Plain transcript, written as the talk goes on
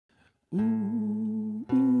Ooh,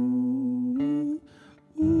 ooh,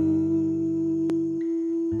 ooh.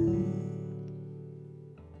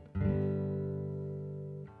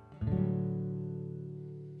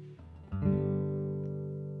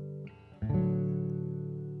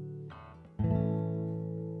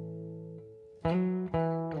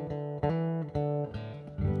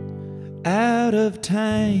 Out of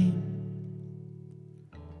time,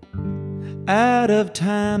 out of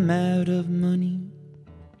time, out of money.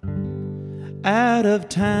 Out of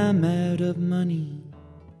time, out of money,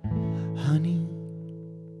 honey.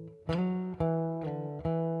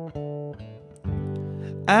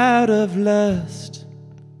 Out of lust,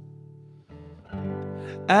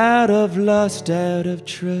 out of lust, out of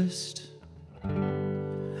trust.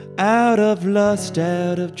 Out of lust,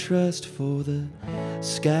 out of trust for the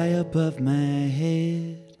sky above my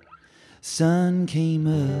head. Sun came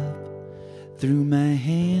up through my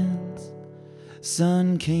hands.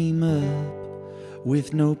 Sun came up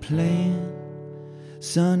with no plan.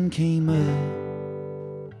 Sun came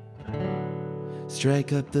up,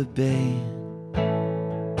 strike up the band.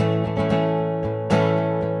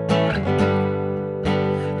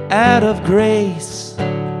 Out of grace,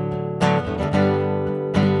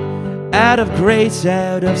 out of grace,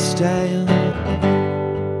 out of style.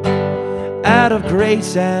 Out of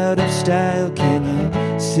grace, out of style. Can you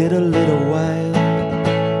sit a little while?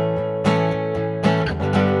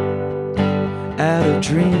 Out of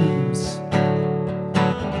dreams,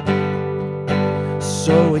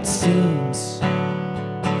 so it seems.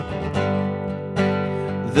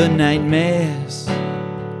 The nightmares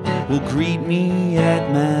will greet me at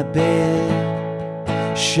my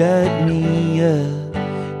bed. Shut me up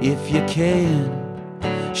if you can.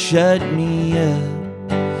 Shut me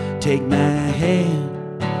up, take my hand.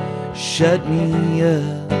 Shut me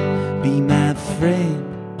up, be my friend.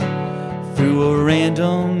 Through a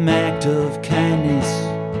random act of kindness.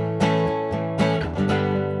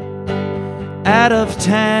 Out of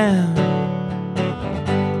town,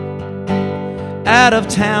 out of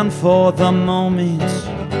town for the moment.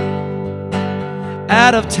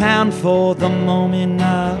 Out of town for the moment.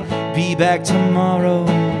 I'll be back tomorrow.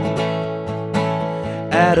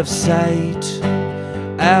 Out of sight,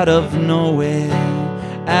 out of nowhere.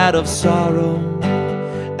 Out of sorrow,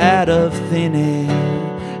 out of thin air.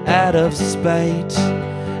 Out of spite,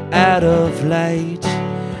 out of light,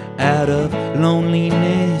 out of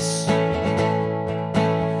loneliness.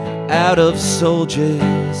 Out of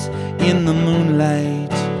soldiers in the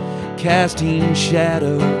moonlight, casting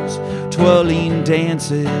shadows, twirling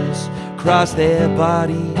dances, cross their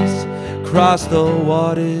bodies, cross the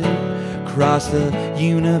water, cross the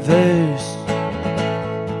universe.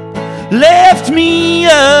 Lift me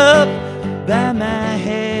up by my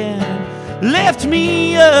hand. Lift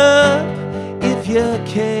me up if you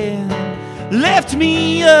can. Lift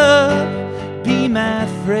me up, be my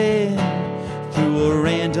friend. Through a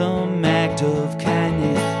random act of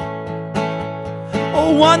kindness.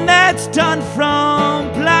 Oh, one that's done from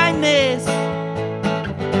blindness.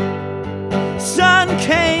 Sun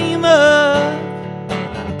came up.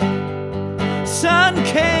 Sun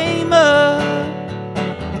came up.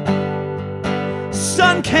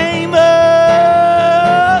 Sun came up.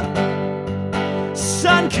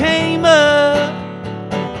 Sun came up.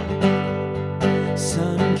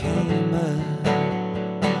 Sun came up.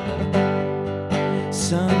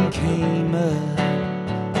 Sun came up.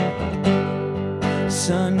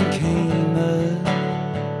 Sun came up.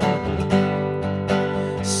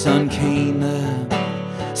 Sun came up.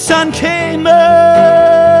 Sun came up.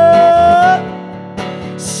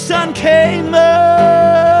 Sun came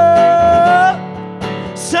up.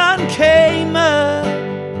 Sun came up.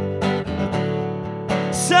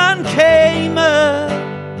 Sun came up.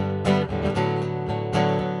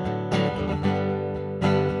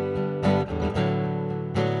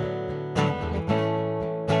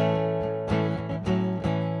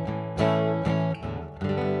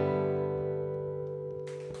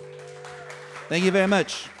 Thank you very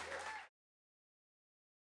much.